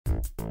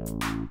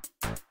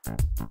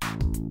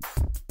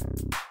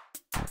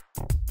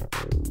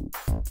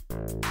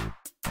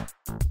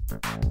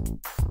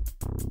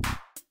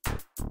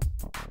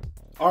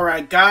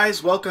Alright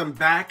guys, welcome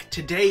back.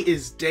 Today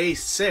is day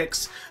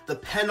 6, the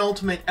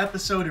penultimate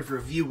episode of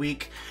Review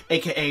Week,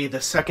 aka the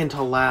second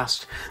to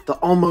last, the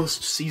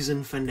almost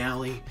season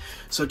finale.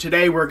 So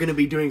today we're going to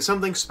be doing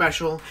something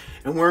special,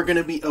 and we're going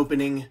to be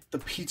opening the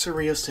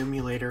Pizzeria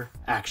Simulator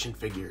action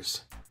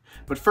figures.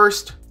 But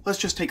first, let's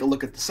just take a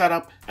look at the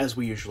setup, as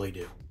we usually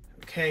do.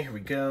 Okay, here we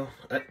go.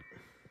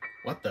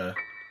 What the?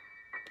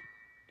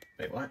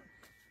 Wait, what?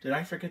 Did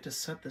I forget to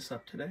set this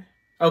up today?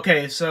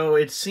 Okay, so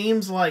it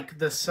seems like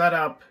the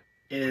setup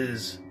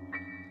is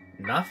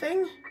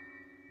nothing?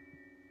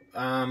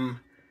 I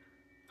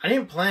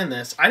didn't plan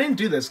this. I didn't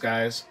do this,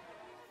 guys.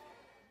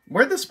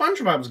 Where'd the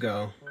SpongeBobs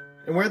go?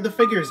 And where'd the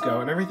figures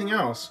go and everything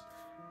else?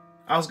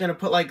 I was gonna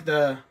put, like,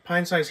 the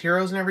pint-sized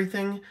heroes and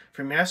everything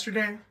from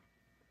yesterday.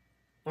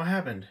 What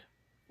happened?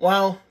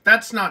 Well,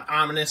 that's not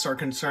ominous or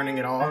concerning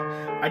at all.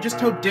 I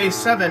just hope day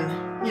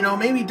 7, you know,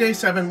 maybe day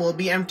 7 will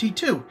be empty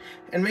too.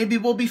 And maybe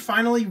we'll be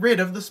finally rid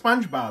of the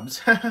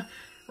SpongeBobs.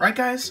 Right,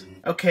 guys?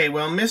 Okay,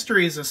 well,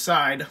 mysteries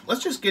aside,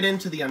 let's just get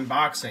into the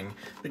unboxing,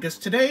 because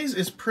today's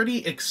is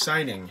pretty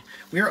exciting.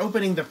 We are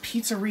opening the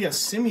Pizzeria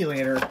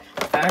Simulator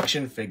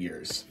action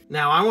figures.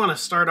 Now, I want to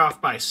start off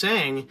by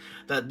saying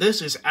that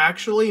this is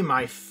actually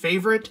my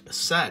favorite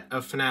set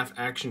of FNaF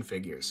action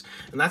figures,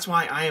 and that's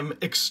why I am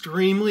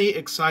extremely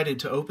excited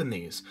to open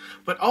these.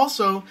 But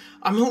also,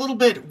 I'm a little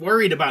bit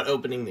worried about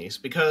opening these,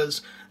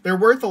 because they're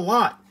worth a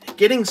lot.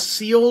 Getting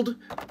sealed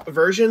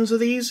versions of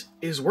these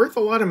is worth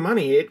a lot of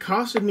money. It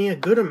costed me a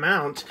good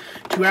amount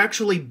to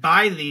actually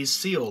buy these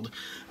sealed.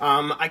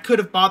 I could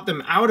have bought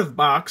them out of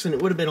box and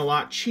it would have been a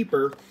lot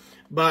cheaper,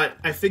 but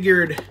I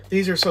figured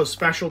these are so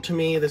special to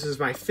me. This is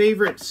my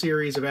favorite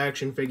series of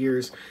action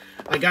figures.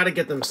 I gotta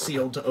get them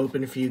sealed to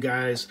open for you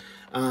guys.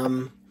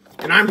 And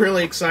I'm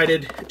really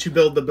excited to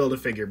build the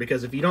Build-A-Figure,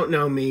 because if you don't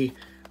know me,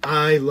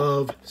 I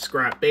love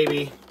Scrap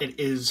Baby. It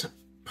is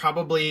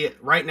probably,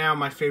 right now,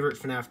 my favorite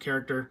FNaF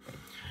character.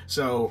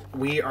 So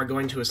we are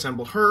going to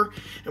assemble her,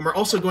 and we're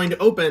also going to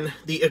open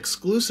the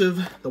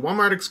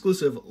Walmart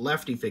exclusive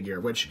Lefty figure,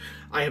 which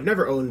I have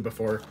never owned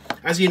before.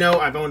 As you know,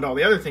 I've owned all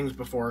the other things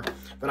before,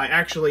 but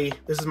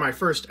this is my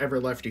first ever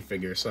Lefty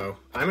figure, so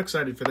I'm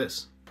excited for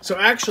this. So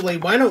actually,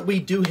 why don't we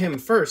do him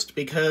first,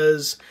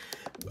 because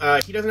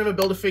he doesn't have a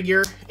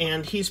Build-A-Figure,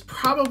 and he's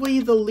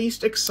probably the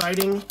least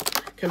exciting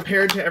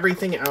compared to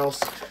everything else,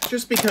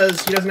 just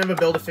because he doesn't have a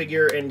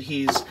Build-A-Figure and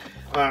he's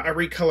a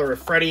recolor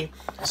of Freddy.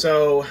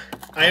 So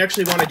I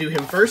actually want to do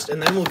him first,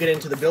 and then we'll get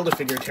into the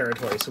Build-A-Figure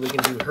territory, so we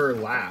can do her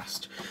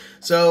last.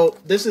 So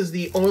this is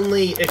the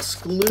only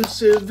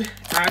exclusive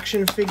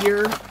action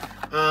figure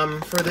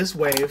for this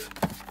wave,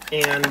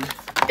 and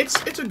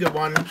it's a good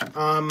one.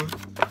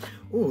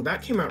 Ooh,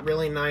 that came out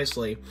really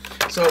nicely.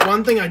 So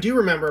one thing I do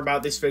remember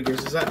about these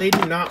figures is that they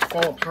do not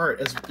fall apart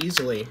as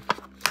easily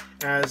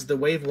as the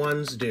Wave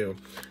 1s do.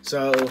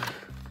 So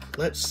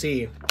let's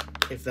see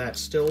if that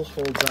still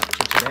holds up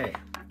to today.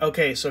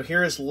 Okay, so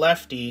here is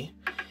Lefty,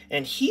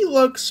 and he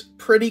looks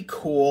pretty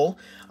cool.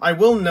 I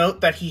will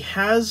note that he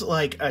has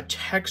like a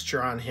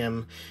texture on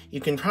him. You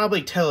can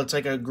probably tell it's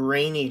like a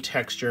grainy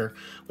texture,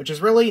 which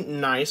is really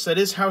nice. That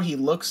is how he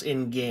looks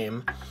in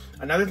game.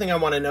 Another thing I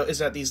want to note is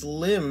that these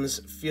limbs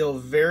feel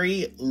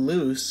very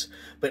loose,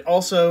 but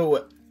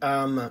also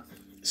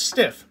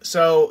stiff.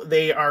 So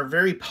they are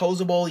very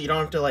posable. You don't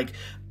have to like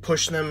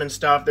push them and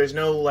stuff. There's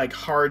no like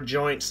hard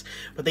joints,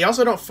 but they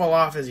also don't fall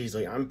off as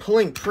easily. I'm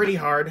pulling pretty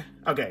hard.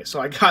 Okay, so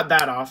I got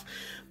that off,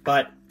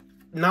 but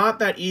not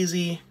that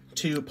easy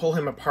to pull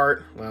him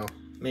apart. Well,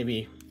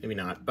 maybe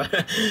not,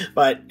 but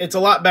it's a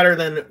lot better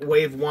than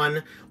Wave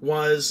 1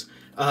 was.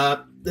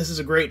 This is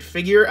a great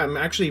figure. I'm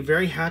actually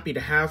very happy to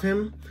have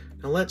him.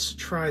 Now let's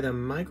try the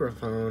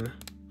microphone.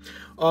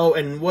 Oh,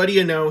 and what do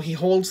you know? He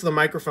holds the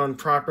microphone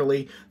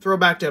properly.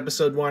 Throwback to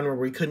episode 1 where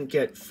we couldn't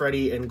get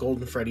Freddy and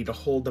Golden Freddy to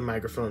hold the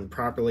microphone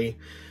properly.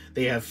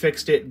 They have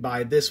fixed it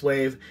by this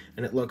wave,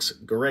 and it looks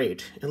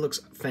great. It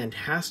looks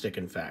fantastic,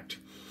 in fact.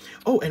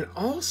 Oh, and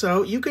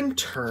also, you can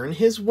turn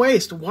his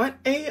waist. What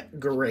a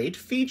great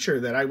feature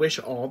that I wish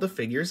all the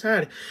figures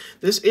had.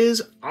 This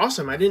is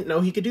awesome. I didn't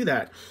know he could do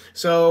that.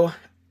 So,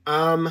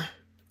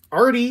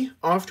 already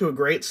off to a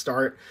great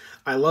start.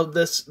 I love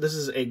this. This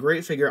is a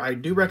great figure. I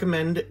do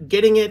recommend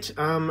getting it.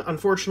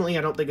 Unfortunately,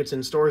 I don't think it's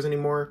in stores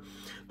anymore.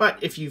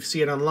 But if you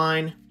see it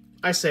online,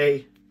 I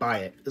say buy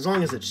it, as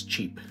long as it's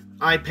cheap.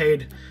 I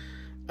paid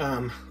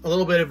a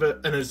little bit of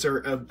an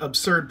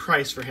absurd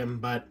price for him,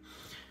 but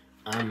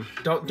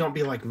don't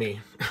be like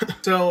me.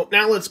 So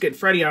now let's get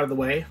Freddy out of the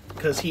way,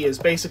 because he is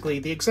basically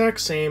the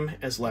exact same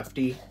as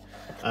Lefty,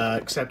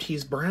 except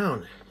he's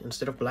brown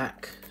instead of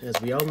black.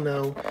 As we all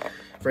know,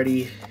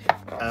 Freddy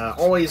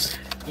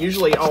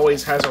usually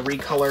always has a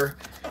recolor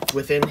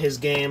within his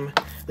game.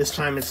 This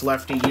time it's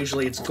Lefty.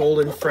 Usually it's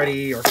Golden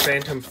Freddy or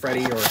Phantom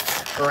Freddy or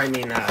I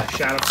mean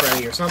Shadow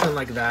Freddy or something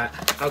like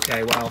that.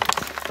 Okay, well,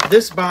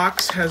 this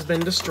box has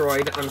been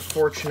destroyed,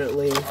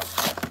 unfortunately.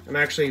 I'm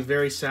actually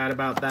very sad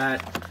about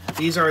that.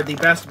 These are the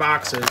best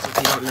boxes, if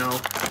you don't know.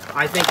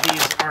 I think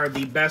these are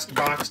the best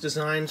box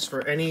designs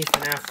for any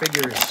FNaF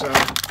figures, so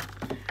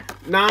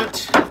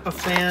not a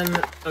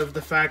fan of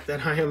the fact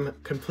that I am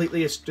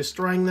completely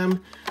destroying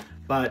them,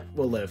 but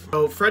we'll live.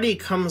 So Freddy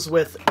comes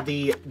with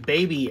the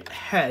baby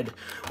head,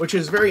 which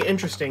is very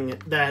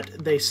interesting that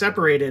they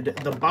separated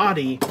the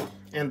body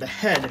and the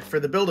head for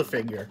the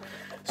Build-A-Figure.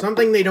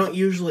 Something they don't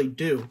usually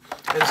do.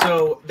 And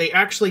so they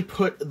actually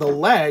put the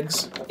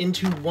legs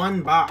into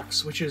one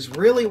box, which is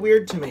really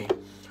weird to me.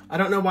 I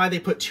don't know why they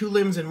put two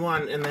limbs in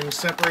one and then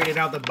separated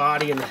out the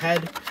body and the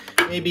head.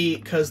 Maybe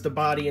because the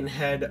body and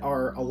head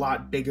are a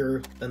lot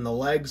bigger than the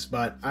legs,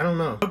 but I don't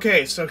know.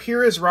 Okay, so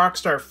here is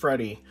Rockstar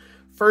Freddy.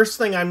 First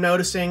thing I'm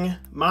noticing,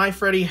 my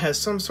Freddy has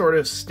some sort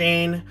of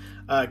stain,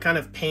 kind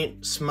of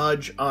paint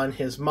smudge on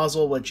his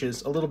muzzle, which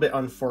is a little bit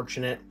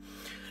unfortunate.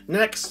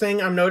 Next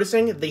thing I'm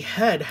noticing, the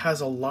head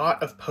has a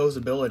lot of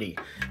posability.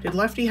 Did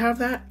Lefty have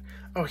that?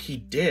 Oh, he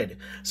did.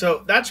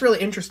 So that's really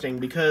interesting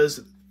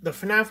because the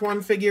FNaF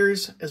 1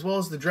 figures, as well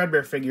as the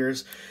Dreadbear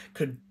figures,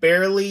 could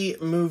barely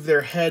move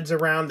their heads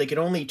around. They could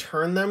only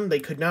turn them. They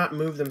could not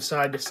move them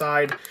side to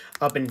side,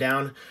 up and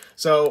down.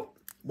 So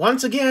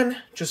once again,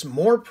 just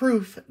more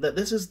proof that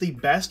this is the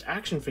best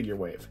action figure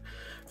wave.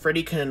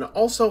 Freddy can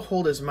also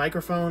hold his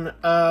microphone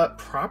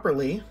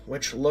properly,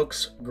 which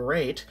looks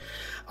great.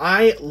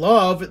 I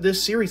love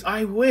this series.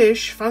 I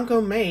wish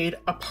Funko made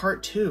a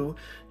part 2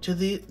 to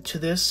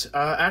this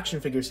action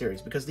figure series,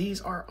 because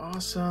these are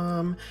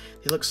awesome.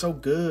 They look so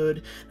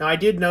good. Now, I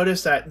did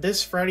notice that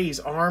this Freddy's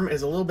arm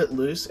is a little bit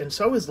loose, and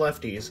so is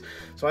Lefty's.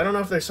 So I don't know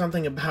if there's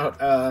something about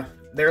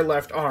their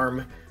left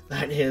arm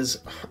that is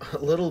a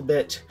little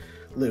bit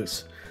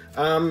loose.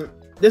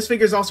 This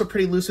figure is also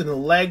pretty loose in the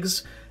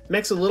legs.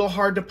 Makes it a little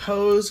hard to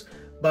pose,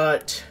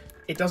 but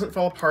it doesn't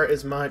fall apart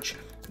as much.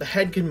 The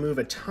head can move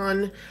a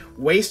ton.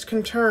 Waist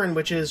can turn,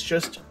 which is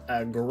just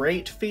a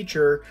great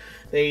feature.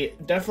 They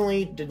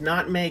definitely did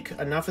not make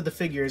enough of the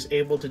figures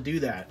able to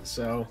do that.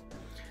 So,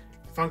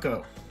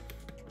 Funko,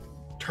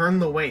 turn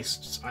the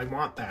waists. I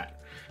want that.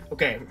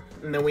 Okay,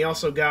 and then we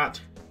also got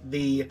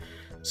the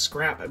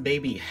Scrap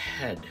Baby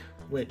head,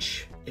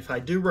 which, if I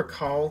do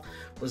recall,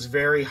 was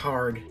very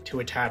hard to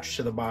attach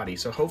to the body.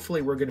 So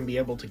hopefully we're going to be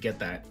able to get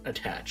that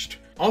attached.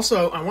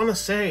 Also, I want to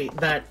say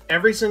that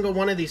every single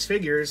one of these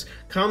figures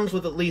comes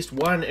with at least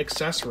one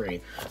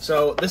accessory.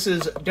 So this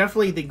is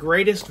definitely the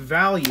greatest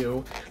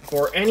value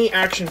for any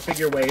action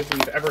figure wave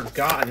we've ever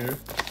gotten.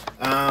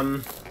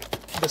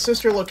 The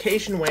sister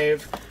location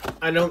wave,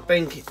 I don't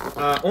think,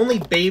 only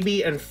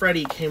Baby and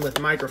Freddy came with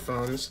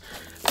microphones.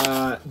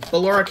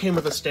 Ballora came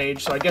with a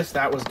stage, so I guess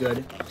that was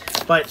good.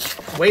 But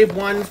Wave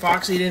 1,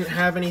 Foxy didn't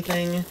have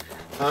anything.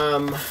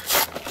 I'm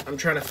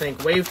trying to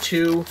think. Wave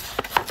 2,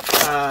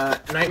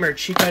 Nightmare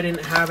Chica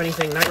didn't have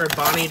anything. Nightmare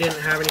Bonnie didn't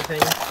have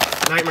anything.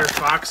 Nightmare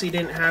Foxy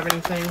didn't have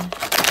anything.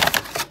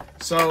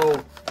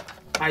 So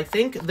I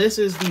think this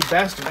is the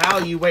best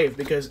value wave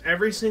because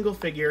every single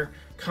figure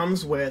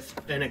comes with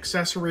an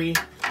accessory,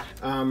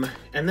 and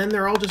then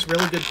they're all just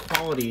really good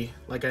quality,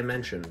 like I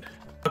mentioned.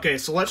 Okay,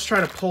 so let's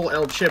try to pull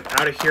El Chip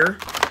out of here.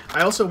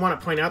 I also want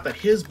to point out that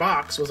his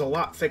box was a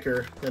lot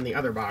thicker than the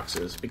other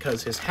boxes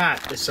because his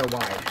hat is so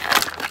wide.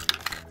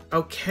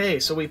 Okay,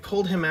 so we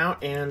pulled him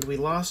out and we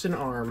lost an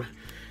arm.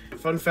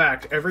 Fun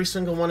fact, every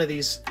single one of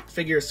these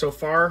figures so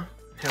far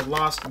have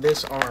lost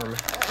this arm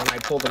when I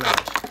pulled them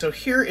out. So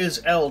here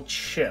is El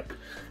Chip.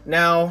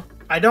 Now,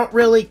 I don't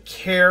really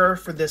care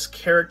for this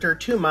character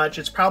too much.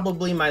 It's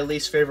probably my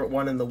least favorite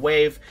one in the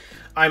wave.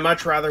 I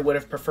much rather would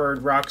have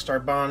preferred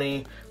Rockstar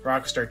Bonnie,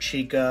 Rockstar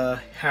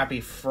Chica,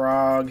 Happy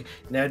Frog,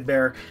 Ned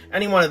Bear,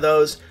 any one of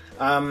those.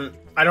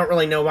 I don't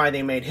really know why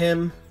they made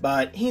him,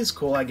 but he's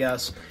cool, I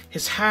guess.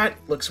 His hat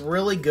looks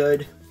really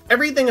good.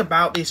 Everything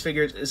about these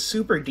figures is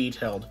super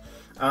detailed.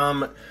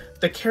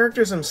 The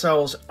characters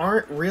themselves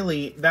aren't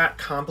really that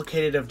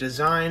complicated of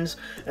designs,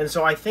 and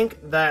so I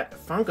think that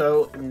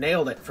Funko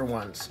nailed it for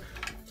once.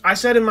 I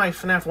said in my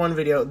FNaF 1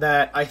 video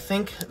that I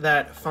think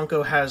that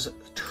Funko has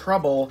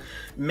trouble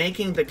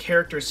making the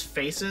characters'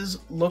 faces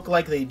look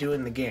like they do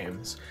in the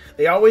games.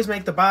 They always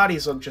make the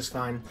bodies look just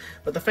fine,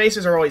 but the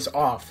faces are always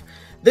off.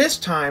 This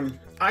time,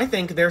 I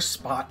think they're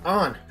spot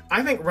on.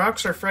 I think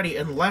Rockstar Freddy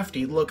and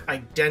Lefty look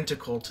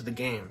identical to the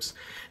games.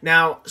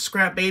 Now,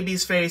 Scrap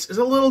Baby's face is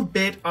a little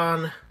bit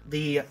on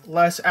the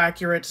less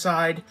accurate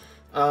side,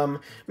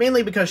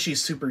 mainly because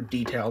she's super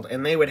detailed,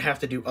 and they would have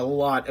to do a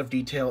lot of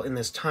detail in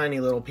this tiny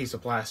little piece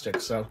of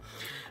plastic, so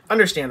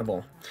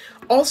understandable.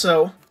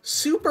 Also,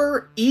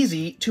 super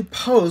easy to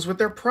pose with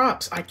their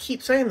props. I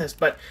keep saying this,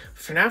 but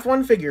FNaF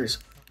 1 figures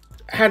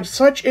had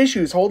such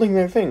issues holding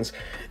their things.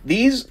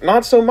 These,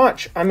 not so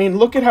much. I mean,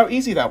 look at how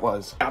easy that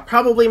was.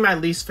 Probably my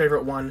least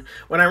favorite one.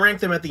 When I rank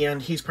them at the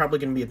end, he's probably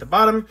going to be at the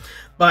bottom,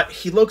 but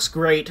he looks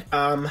great.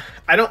 I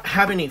don't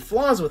have any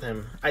flaws with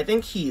him. I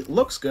think he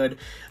looks good.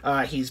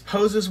 He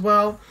poses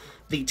well.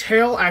 The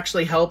tail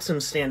actually helps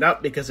him stand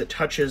up because it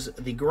touches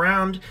the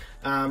ground.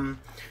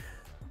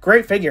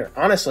 Great figure,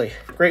 honestly.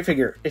 Great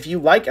figure. If you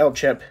like El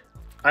Chip,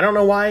 I don't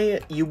know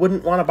why you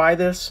wouldn't want to buy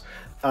this.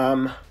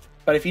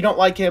 But if you don't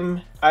like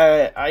him,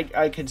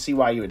 I could see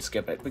why you would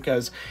skip it,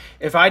 because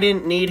if I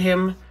didn't need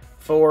him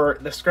for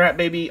the Scrap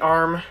Baby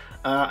arm,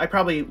 I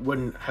probably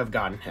wouldn't have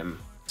gotten him.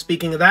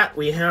 Speaking of that,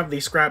 we have the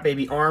Scrap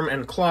Baby arm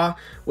and claw,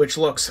 which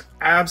looks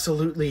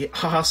absolutely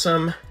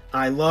awesome.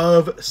 I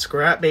love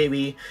Scrap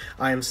Baby.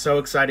 I am so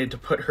excited to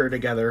put her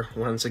together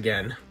once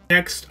again.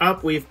 Next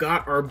up, we've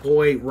got our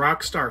boy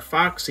Rockstar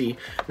Foxy.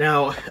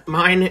 Now,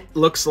 mine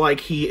looks like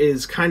he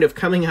is kind of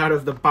coming out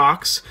of the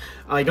box.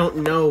 I don't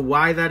know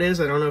why that is.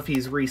 I don't know if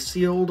he's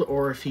resealed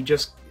or if he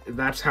just,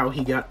 that's how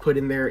he got put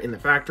in there in the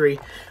factory.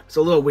 It's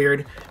a little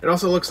weird. It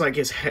also looks like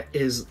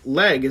his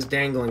leg is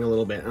dangling a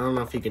little bit. I don't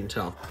know if you can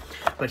tell.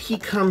 But he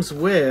comes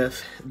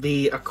with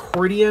the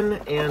accordion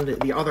and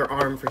the other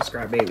arm for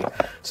Scrap Baby.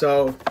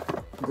 So,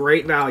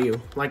 great value.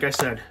 Like I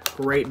said,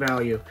 great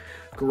value.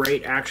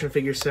 Great action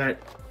figure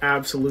set.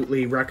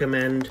 Absolutely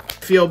recommend.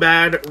 Feel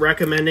bad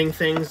recommending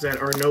things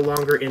that are no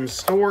longer in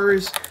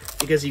stores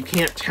because you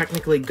can't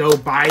technically go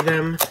buy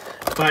them,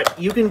 but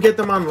you can get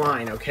them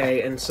online,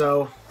 okay? And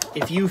so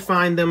if you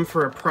find them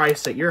for a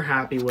price that you're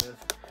happy with,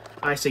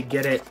 I say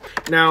get it.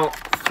 Now,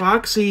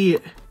 Foxy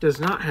does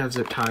not have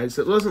zip ties.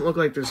 It doesn't look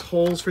like there's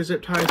holes for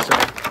zip ties, so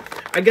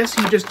I guess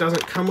he just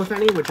doesn't come with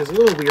any, which is a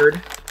little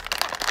weird.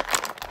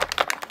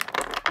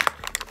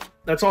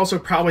 That's also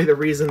probably the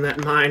reason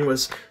that mine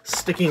was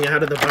sticking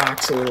out of the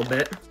box a little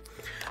bit.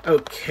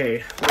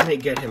 Okay, let me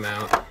get him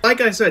out.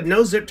 Like I said,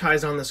 no zip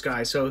ties on this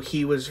guy, so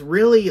he was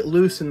really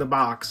loose in the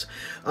box.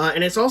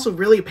 And it's also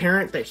really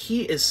apparent that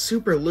he is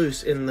super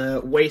loose in the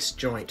waist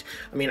joint.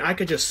 I mean, I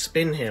could just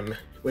spin him,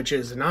 which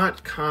is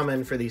not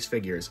common for these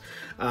figures.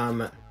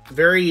 A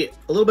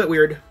little bit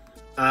weird.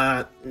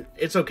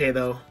 It's okay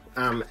though.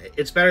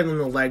 It's better than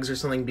the legs or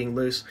something being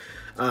loose.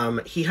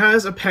 He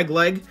has a peg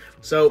leg,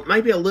 so it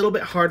might be a little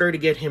bit harder to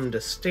get him to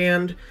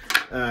stand.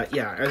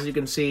 Yeah, as you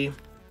can see,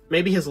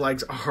 maybe his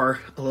legs are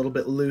a little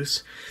bit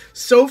loose.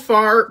 So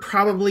far,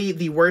 probably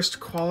the worst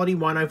quality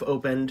one I've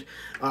opened.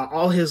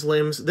 All his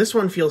limbs, this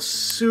one feels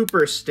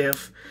super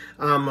stiff,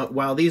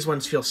 while these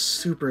ones feel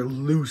super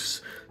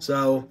loose.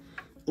 So,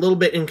 a little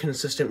bit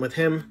inconsistent with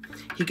him.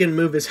 He can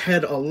move his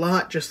head a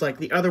lot, just like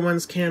the other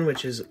ones can,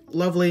 which is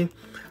lovely.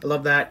 I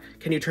love that.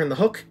 Can you turn the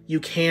hook? You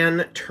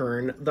can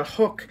turn the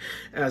hook.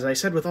 As I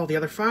said with all the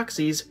other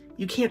Foxies,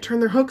 you can't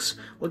turn their hooks.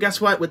 Well, guess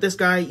what? With this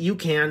guy, you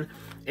can,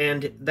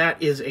 and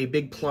that is a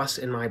big plus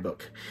in my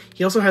book.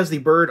 He also has the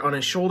bird on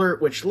his shoulder,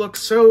 which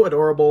looks so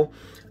adorable.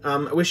 I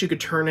wish you could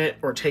turn it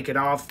or take it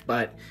off,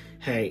 but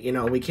hey, you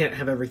know, we can't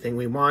have everything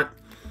we want.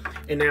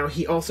 And now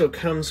he also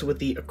comes with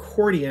the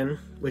accordion,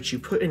 which you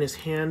put in his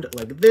hand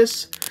like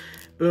this.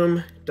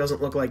 Boom.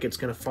 Doesn't look like it's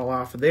going to fall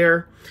off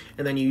there.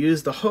 And then you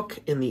use the hook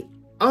in the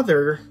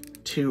other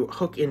to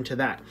hook into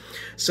that.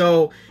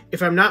 So,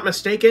 if I'm not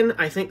mistaken,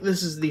 I think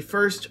this is the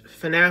first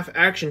FNaF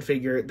action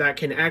figure that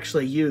can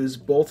actually use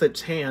both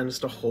its hands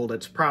to hold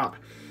its prop.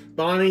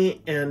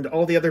 Bonnie and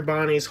all the other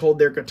Bonnies hold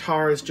their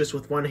guitars just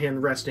with one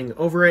hand resting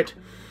over it.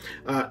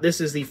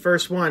 This is the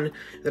first one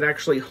that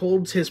actually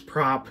holds his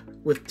prop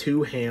with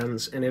two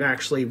hands, and it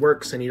actually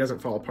works and he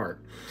doesn't fall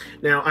apart.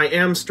 Now, I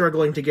am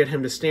struggling to get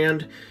him to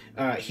stand.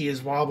 He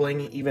is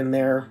wobbling even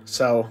there,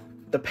 so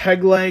the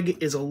peg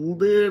leg is a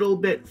little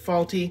bit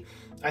faulty.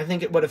 I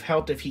think it would have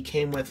helped if he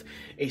came with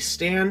a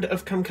stand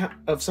of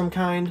some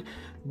kind,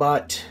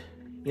 but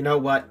you know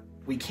what?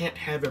 We can't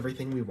have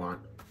everything we want,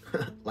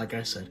 like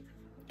I said.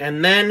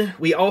 And then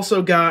we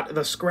also got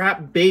the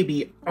Scrap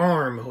Baby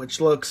arm, which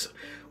looks,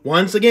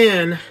 once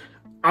again,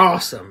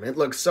 awesome. It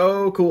looks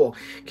so cool.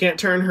 Can't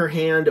turn her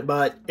hand,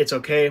 but it's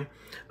okay.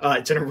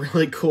 It's in a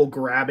really cool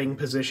grabbing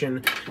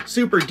position.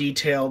 Super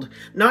detailed.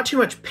 Not too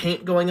much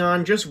paint going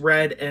on, just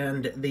red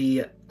and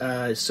the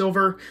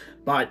silver,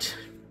 but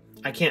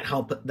I can't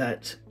help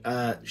that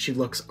she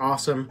looks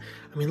awesome.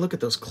 I mean, look at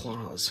those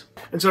claws.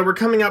 And so we're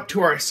coming up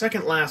to our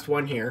second last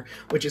one here,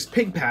 which is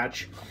Pig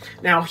Patch.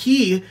 Now,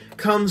 he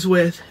comes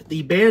with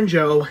the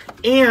banjo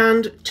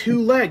and two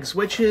legs,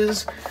 which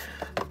is,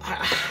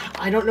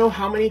 I don't know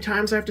how many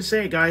times I have to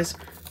say, guys,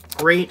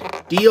 great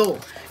deal.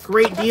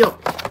 Great deal.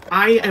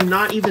 I am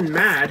not even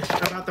mad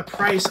about the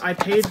price I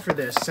paid for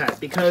this set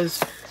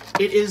because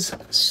it is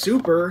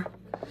super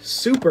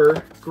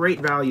great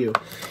value.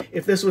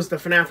 If this was the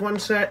FNaF 1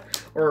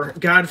 set, or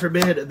God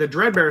forbid, the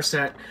Dreadbear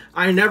set,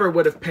 I never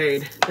would have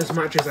paid as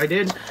much as I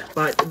did,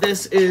 but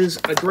this is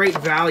a great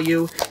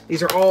value.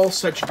 These are all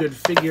such good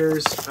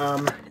figures,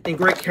 and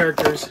great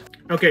characters.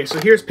 Okay, so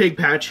here's Pig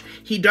Patch.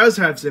 He does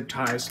have zip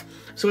ties.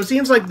 So it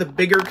seems like the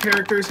bigger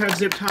characters have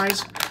zip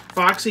ties.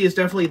 Foxy is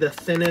definitely the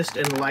thinnest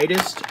and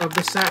lightest of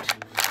the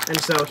set, and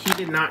so he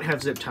did not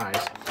have zip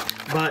ties.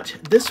 But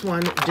this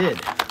one did.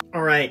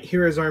 Alright,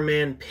 here is our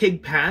man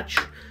Pig Patch.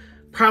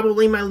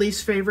 Probably my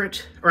least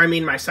favorite, or I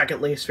mean my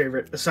second least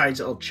favorite, besides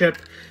El Chip.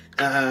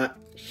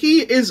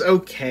 He is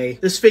okay.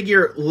 This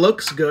figure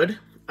looks good.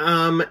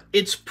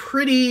 It's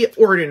pretty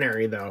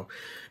ordinary, though.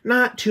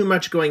 Not too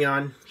much going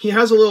on. He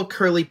has a little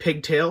curly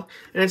pigtail,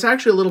 and it's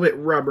actually a little bit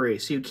rubbery,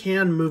 so you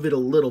can move it a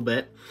little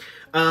bit.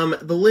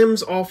 The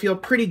limbs all feel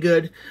pretty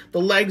good.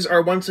 The legs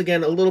are once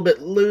again a little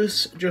bit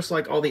loose, just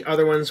like all the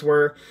other ones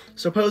were.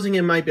 So posing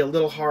him might be a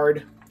little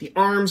hard. The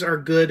arms are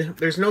good.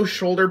 There's no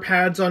shoulder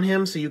pads on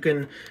him, so you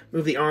can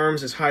move the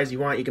arms as high as you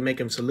want. You can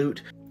make him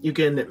salute. You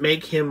can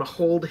make him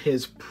hold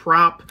his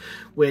prop,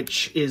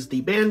 which is the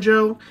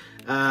banjo.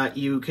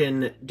 You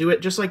can do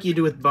it just like you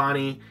do with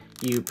Bonnie.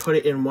 You put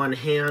it in one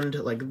hand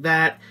like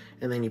that,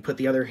 and then you put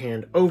the other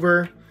hand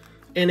over,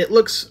 and it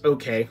looks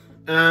okay.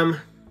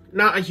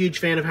 Not a huge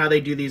fan of how they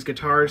do these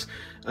guitars.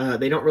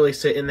 They don't really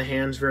sit in the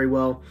hands very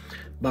well,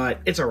 but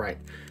it's alright.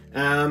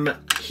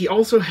 He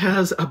also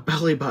has a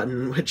belly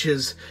button, which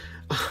is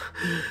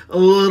a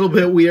little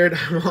bit weird,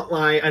 I won't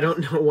lie. I don't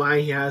know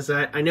why he has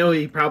that. I know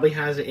he probably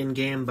has it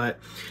in-game, but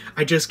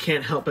I just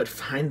can't help but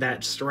find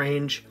that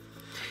strange.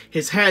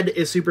 His head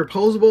is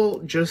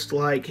superposable, just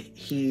like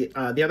the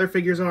other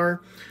figures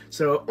are.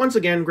 So, once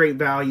again, great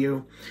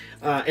value.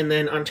 And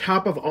then on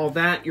top of all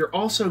that, you're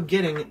also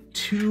getting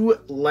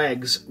 2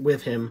 legs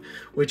with him,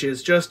 which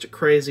is just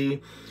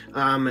crazy.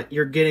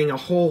 You're getting a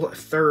whole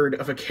third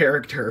of a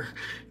character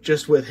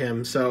just with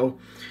him, so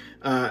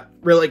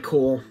really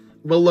cool.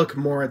 We'll look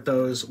more at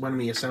those when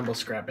we assemble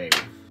Scrap Baby.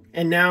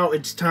 And now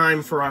it's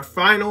time for our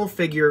final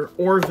figure,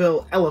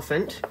 Orville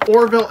Elephant.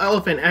 Orville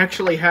Elephant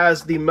actually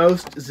has the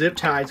most zip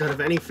ties out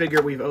of any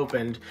figure we've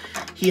opened.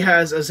 He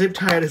has a zip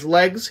tie at his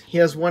legs, he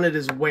has one at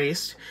his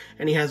waist,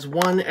 and he has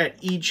one at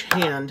each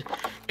hand.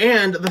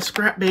 And the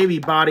Scrap Baby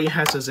body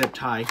has a zip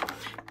tie.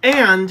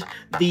 And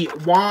the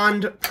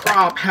wand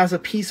prop has a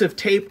piece of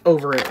tape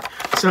over it.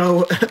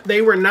 So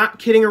they were not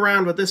kidding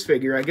around with this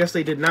figure. I guess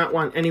they did not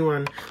want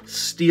anyone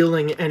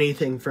stealing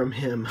anything from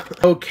him.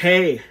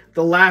 Okay,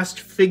 the last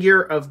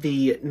figure of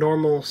the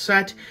normal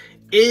set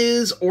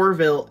is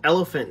Orville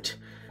Elephant.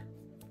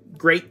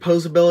 Great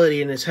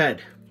posability in his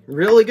head.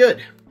 Really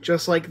good.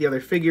 Just like the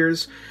other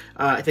figures.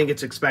 I think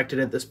it's expected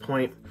at this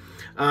point.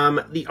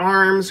 The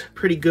arms,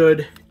 pretty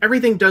good.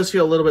 Everything does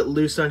feel a little bit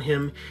loose on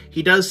him.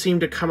 He does seem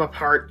to come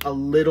apart a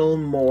little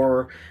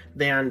more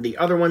than the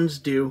other ones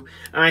do.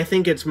 And I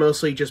think it's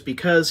mostly just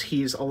because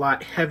he's a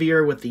lot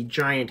heavier with the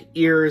giant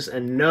ears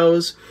and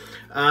nose.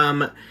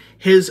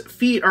 His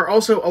feet are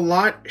also a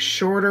lot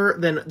shorter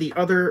than the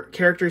other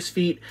characters'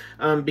 feet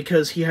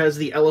because he has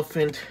the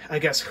elephant, I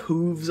guess,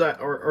 hooves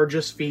or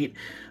just feet.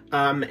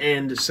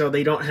 And so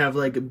they don't have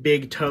like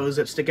big toes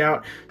that stick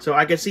out. So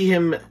I could see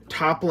him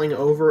toppling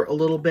over a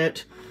little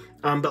bit.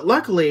 But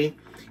luckily,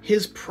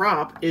 his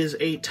prop is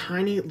a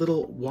tiny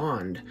little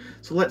wand.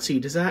 So let's see,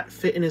 does that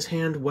fit in his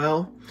hand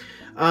well?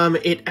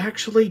 It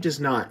actually does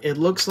not. It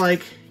looks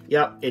like,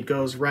 yep, it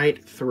goes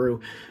right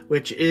through,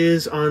 which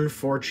is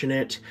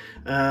unfortunate.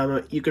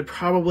 You could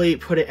probably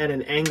put it at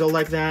an angle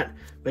like that,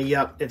 but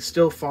yep, it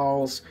still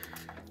falls.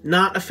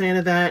 Not a fan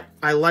of that.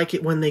 I like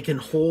it when they can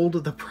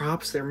hold the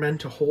props they're meant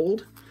to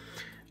hold.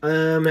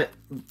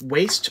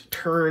 Waist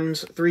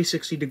turns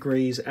 360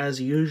 degrees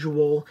as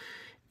usual.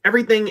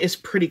 Everything is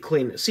pretty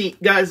clean. See,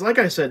 guys, like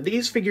I said,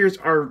 these figures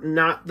are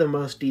not the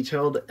most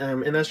detailed,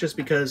 and that's just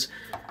because,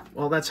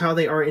 well, that's how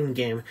they are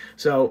in-game.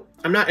 So,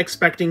 I'm not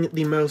expecting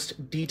the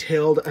most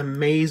detailed,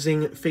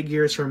 amazing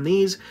figures from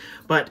these,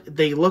 but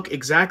they look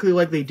exactly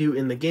like they do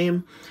in the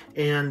game,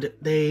 and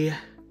they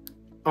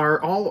are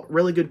all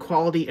really good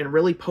quality and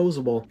really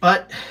posable.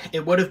 But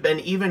it would have been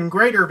even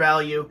greater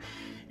value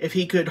if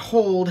he could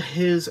hold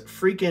his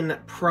freaking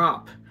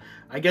prop.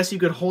 I guess you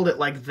could hold it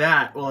like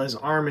that while his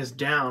arm is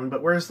down,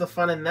 but where's the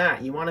fun in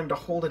that? You want him to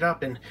hold it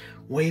up and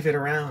wave it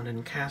around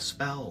and cast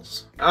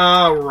spells.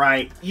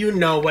 Alright, you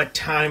know what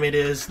time it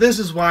is. This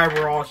is why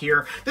we're all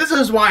here. This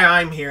is why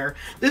I'm here.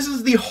 This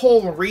is the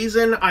whole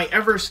reason I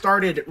ever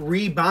started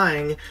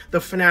rebuying the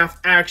FNaF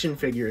action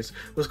figures,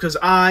 was because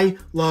I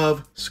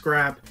love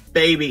Scrap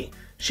Baby.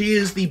 She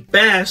is the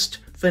best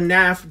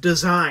FNaF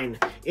design,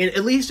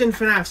 at least in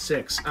FNaF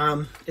 6.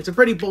 It's a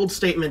pretty bold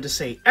statement to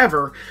say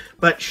ever,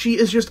 but she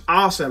is just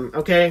awesome,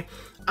 okay?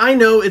 I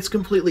know it's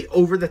completely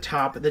over the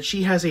top that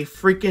she has a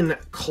freaking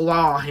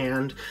claw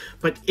hand,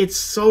 but it's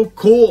so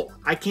cool.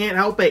 I can't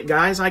help it,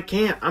 guys. I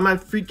can't. I'm a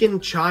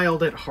freaking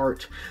child at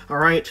heart,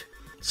 alright?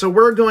 So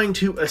we're going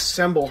to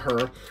assemble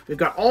her. We've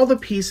got all the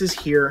pieces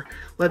here.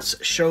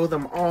 Let's show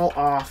them all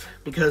off,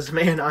 because,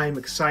 man, I'm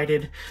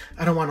excited.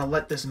 I don't want to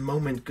let this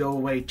moment go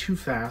away too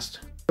fast.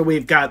 So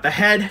we've got the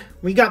head,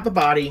 we got the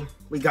body,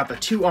 we got the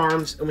 2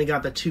 arms, and we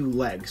got the 2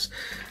 legs.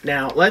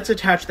 Now, let's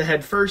attach the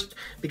head first,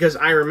 because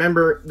I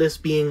remember this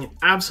being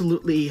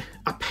absolutely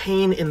a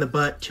pain in the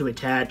butt to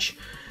attach,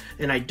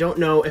 and I don't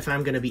know if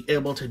I'm going to be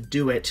able to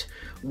do it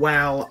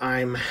while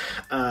I'm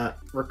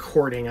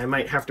recording. I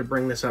might have to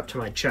bring this up to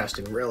my chest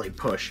and really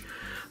push.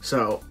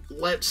 So,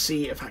 let's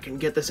see if I can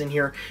get this in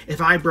here.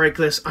 If I break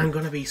this, I'm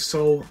going to be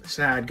so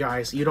sad,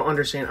 guys. You don't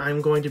understand.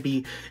 I'm going to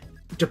be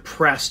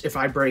depressed if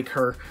I break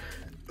her.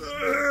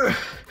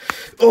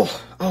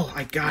 Oh,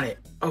 I got it.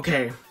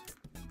 Okay.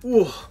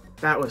 Ooh,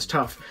 that was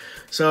tough.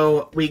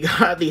 So, we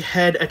got the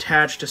head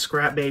attached to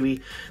Scrap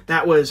Baby.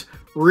 That was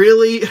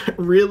really,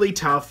 really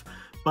tough,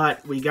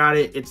 but we got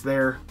it. It's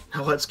there.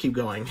 Now let's keep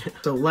going.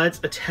 So let's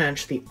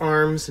attach the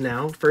arms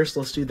now. First,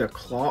 let's do the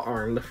claw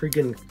arm, the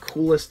freaking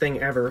coolest thing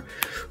ever.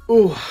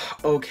 Ooh,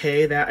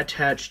 okay, that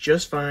attached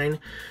just fine.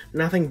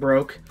 Nothing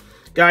broke.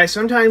 Guys,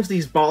 sometimes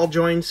these ball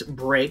joints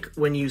break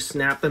when you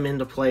snap them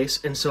into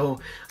place, and so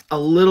a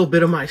little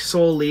bit of my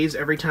soul leaves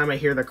every time I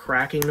hear the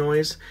cracking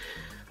noise.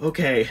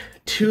 Okay,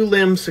 2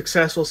 limbs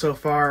successful so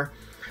far.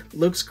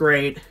 Looks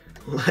great.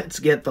 Let's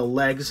get the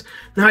legs.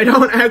 Now, I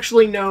don't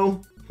actually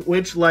know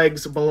which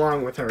legs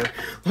belong with her.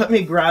 Let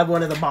me grab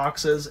one of the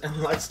boxes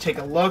and let's take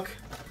a look.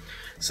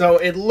 So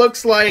it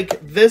looks like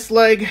this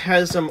leg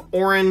has some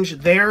orange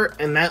there,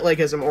 and that leg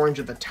has some orange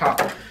at the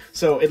top.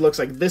 So it looks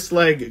like this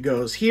leg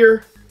goes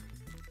here.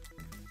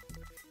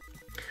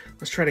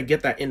 Let's try to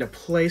get that into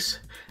place.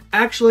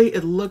 Actually,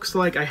 it looks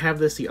like I have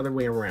this the other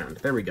way around.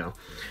 There we go.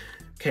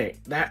 Okay,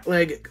 that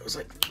leg goes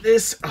like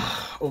this.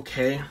 Oh,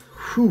 okay.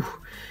 Whew.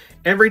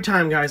 Every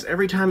time, guys,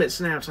 every time it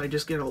snaps, I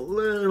just get a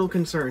little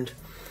concerned.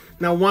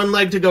 Now, 1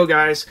 leg to go,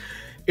 guys.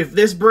 If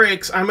this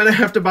breaks, I'm gonna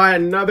have to buy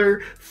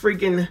another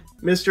freaking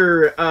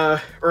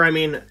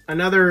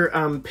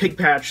another pig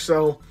patch.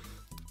 So,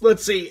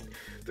 let's see.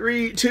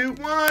 3, 2,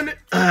 1.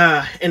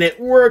 And it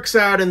works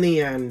out in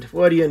the end.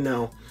 What do you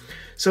know?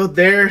 So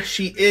there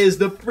she is,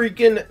 the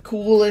freaking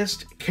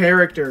coolest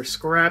character,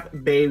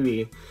 Scrap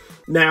Baby.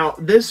 Now,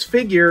 this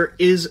figure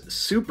is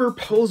super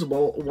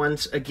posable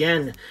once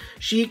again.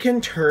 She can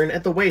turn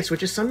at the waist,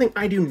 which is something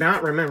I do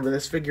not remember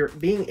this figure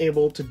being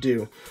able to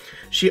do.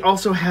 She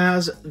also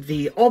has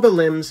all the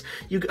limbs.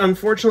 You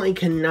unfortunately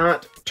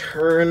cannot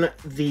turn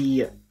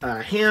the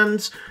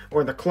hands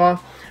or the claw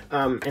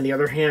and the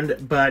other hand,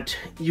 but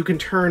you can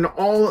turn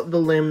all the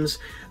limbs.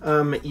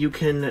 I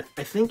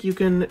think you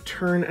can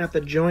turn at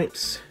the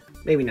joints.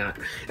 Maybe not.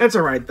 That's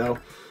alright though.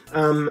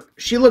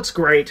 She looks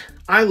great.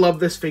 I love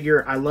this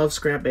figure. I love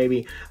Scrap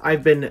Baby.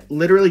 I've been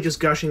literally just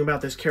gushing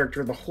about this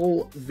character the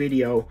whole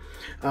video.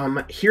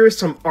 Here's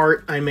some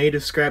art I made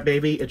of Scrap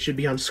Baby. It should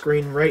be on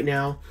screen right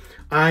now.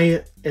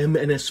 I am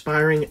an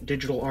aspiring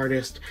digital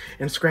artist,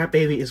 and Scrap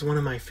Baby is one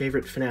of my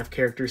favorite FNaF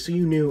characters, so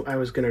you knew I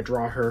was going to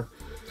draw her.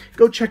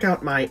 Go check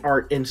out my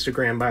art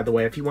Instagram, by the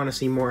way, if you want to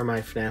see more of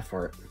my FNaF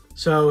art.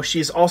 So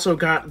she's also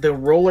got the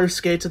roller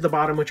skates at the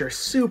bottom, which are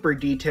super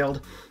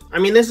detailed. I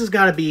mean, this has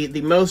got to be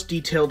the most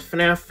detailed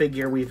FNaF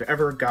figure we've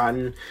ever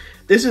gotten.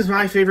 This is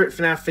my favorite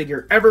FNaF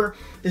figure ever.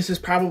 This is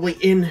probably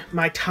in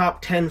my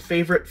top 10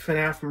 favorite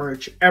FNaF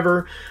merch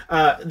ever.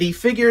 The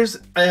figures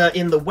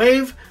in the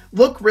wave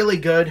look really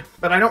good,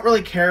 but I don't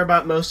really care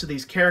about most of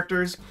these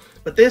characters.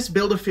 But this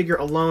Build-A-Figure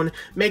alone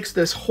makes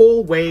this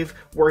whole wave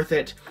worth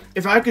it.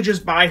 If I could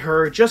just buy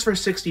her just for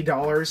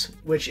 $60,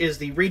 which is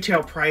the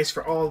retail price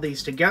for all of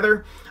these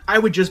together, I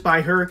would just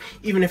buy her,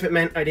 even if it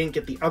meant I didn't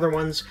get the other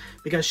ones,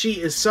 because she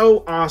is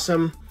so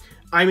awesome.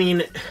 I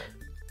mean,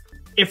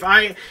 if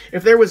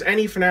there was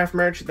any FNaF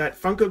merch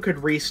that Funko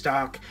could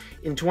restock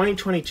in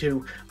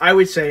 2022, I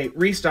would say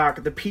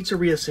restock the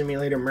Pizzeria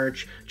Simulator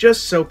merch,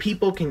 just so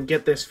people can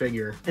get this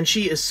figure. And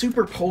she is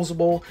super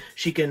posable.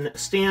 She can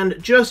stand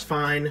just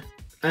fine.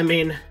 I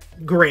mean,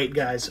 great,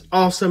 guys.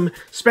 Awesome,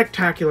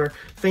 spectacular,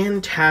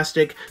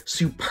 fantastic,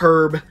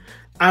 superb,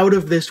 out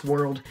of this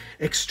world,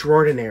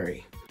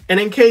 extraordinary. And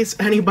in case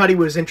anybody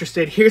was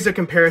interested, here's a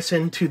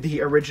comparison to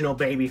the original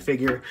baby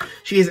figure.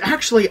 She is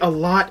actually a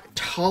lot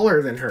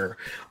taller than her.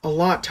 A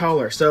lot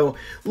taller. So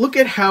look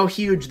at how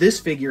huge this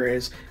figure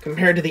is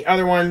compared to the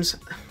other ones.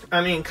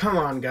 I mean, come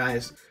on,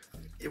 guys.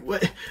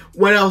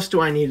 What else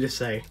do I need to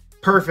say?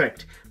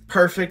 Perfect.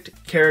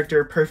 Perfect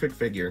character, perfect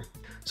figure.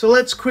 So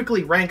let's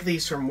quickly rank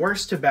these from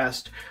worst to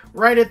best.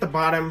 Right at the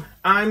bottom,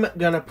 I'm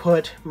gonna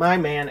put my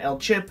man, El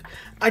Chip.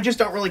 I just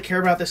don't really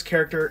care about this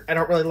character. I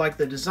don't really like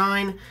the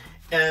design.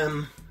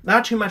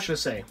 Not too much to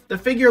say. The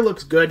figure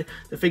looks good,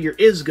 the figure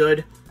is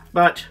good,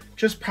 but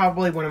just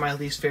probably one of my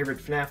least favorite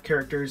FNaF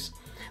characters.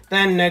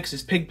 Then next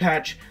is Pig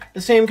Patch.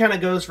 The same kind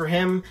of goes for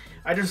him.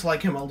 I just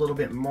like him a little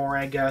bit more,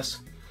 I guess.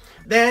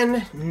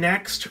 Then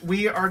next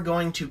we are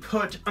going to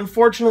put,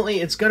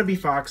 unfortunately it's going to be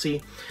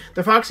Foxy.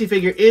 The Foxy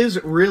figure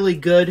is really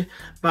good,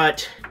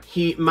 but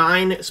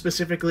mine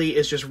specifically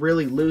is just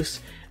really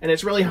loose, and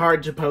it's really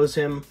hard to pose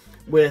him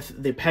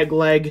with the peg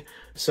leg,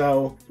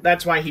 so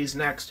that's why he's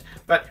next.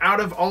 But out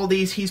of all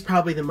these, he's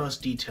probably the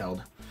most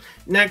detailed.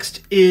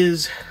 Next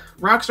is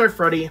Rockstar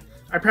Freddy.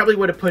 I probably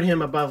would have put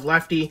him above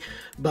Lefty,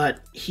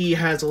 but he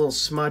has a little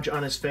smudge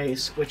on his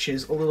face, which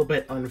is a little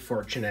bit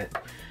unfortunate.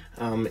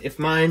 If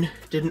mine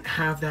didn't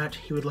have that,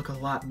 he would look a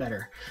lot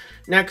better.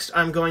 Next,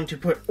 I'm going to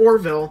put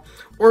Orville.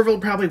 Orville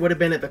probably would have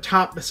been at the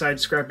top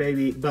besides Scrap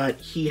Baby, but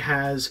he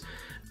has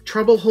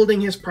trouble holding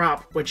his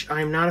prop, which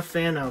I'm not a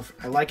fan of.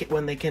 I like it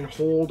when they can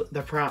hold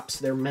the props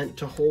they're meant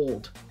to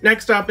hold.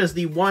 Next up is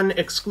the one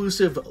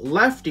exclusive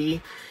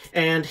Lefty,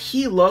 and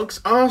he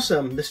looks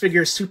awesome. This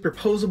figure is super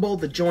posable.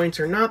 The joints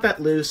are not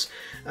that loose.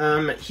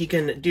 He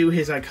can do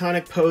his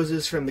iconic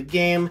poses from the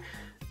game.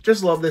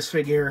 Just love this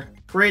figure.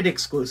 Great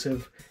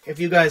exclusive. If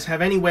you guys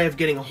have any way of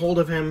getting a hold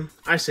of him,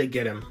 I say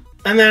get him.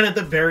 And then at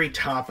the very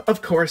top,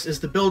 of course, is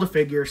the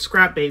Build-A-Figure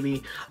Scrap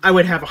Baby. I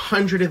would have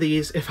 100 of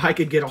these if I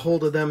could get a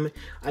hold of them.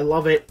 I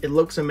love it. It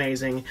looks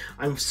amazing.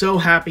 I'm so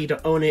happy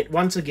to own it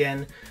once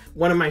again.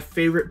 One of my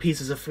favorite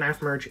pieces of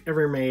FNaF merch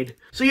ever made.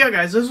 So yeah,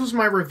 guys, this was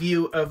my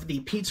review of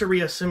the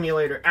Pizzeria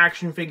Simulator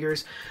action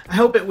figures. I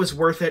hope it was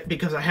worth it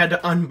because I had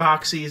to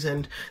unbox these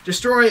and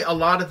destroy a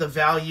lot of the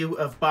value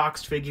of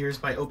boxed figures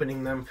by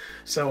opening them.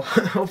 So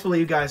hopefully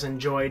you guys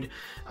enjoyed.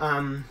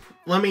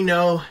 Let me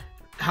know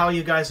how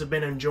you guys have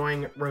been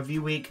enjoying review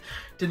week.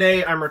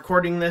 Today I'm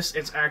recording this.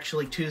 It's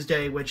actually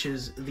Tuesday, which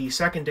is the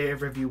second day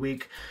of review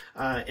week,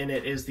 and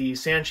it is the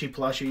Sanchi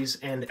plushies,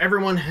 and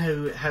everyone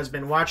who has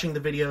been watching the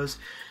videos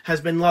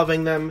has been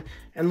loving them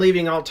and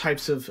leaving all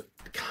types of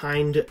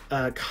kind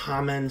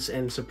comments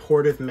and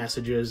supportive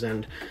messages,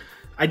 and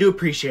I do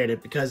appreciate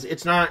it because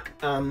it's not,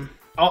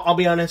 I'll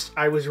be honest,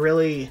 I was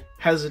really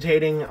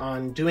hesitating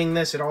on doing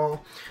this at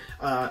all.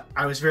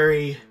 I was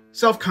very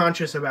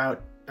self-conscious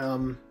about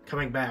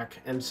coming back,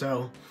 and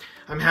so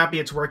I'm happy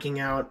it's working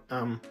out.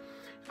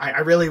 I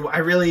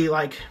really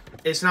like,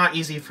 it's not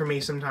easy for me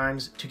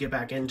sometimes to get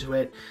back into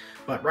it,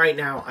 but right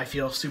now I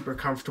feel super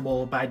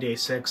comfortable by day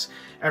 6.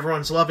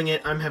 Everyone's loving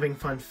it, I'm having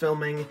fun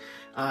filming,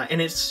 and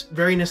it's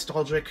very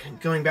nostalgic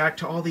going back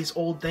to all these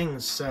old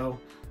things, so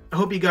I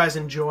hope you guys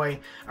enjoy.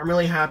 I'm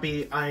really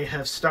happy I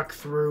have stuck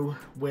through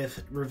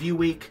with review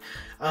week,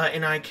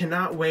 and I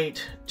cannot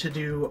wait to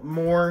do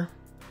more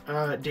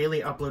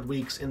daily upload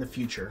weeks in the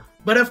future.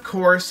 But of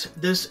course,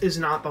 this is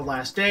not the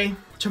last day.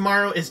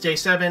 Tomorrow is day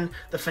 7,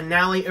 the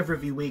finale of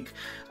review week,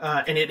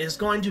 and it is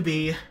going to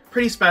be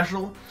pretty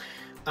special.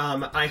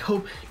 I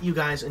hope you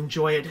guys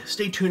enjoy it.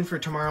 Stay tuned for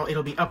tomorrow.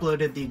 It'll be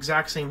uploaded the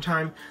exact same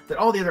time that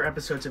all the other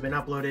episodes have been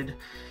uploaded.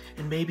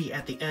 And maybe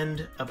at the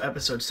end of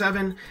episode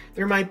 7,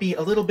 there might be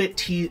a little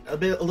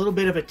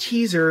bit of a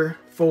teaser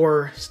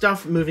for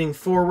stuff moving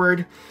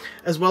forward,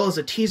 as well as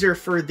a teaser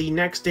for the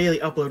next daily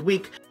upload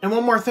week. And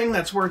one more thing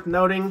that's worth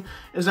noting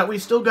is that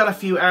we've still got a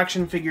few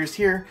action figures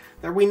here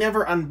that we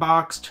never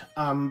unboxed,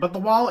 but the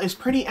wall is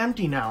pretty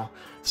empty now.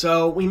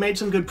 So we made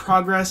some good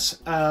progress.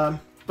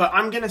 But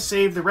I'm going to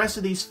save the rest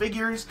of these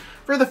figures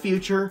for the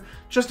future,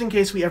 just in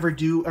case we ever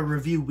do a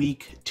review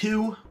week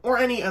 2, or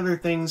any other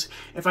things.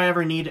 If I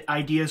ever need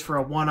ideas for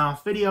a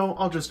one-off video,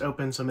 I'll just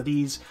open some of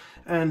these,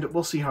 and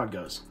we'll see how it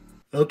goes.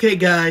 Okay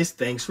guys,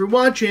 thanks for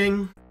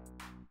watching!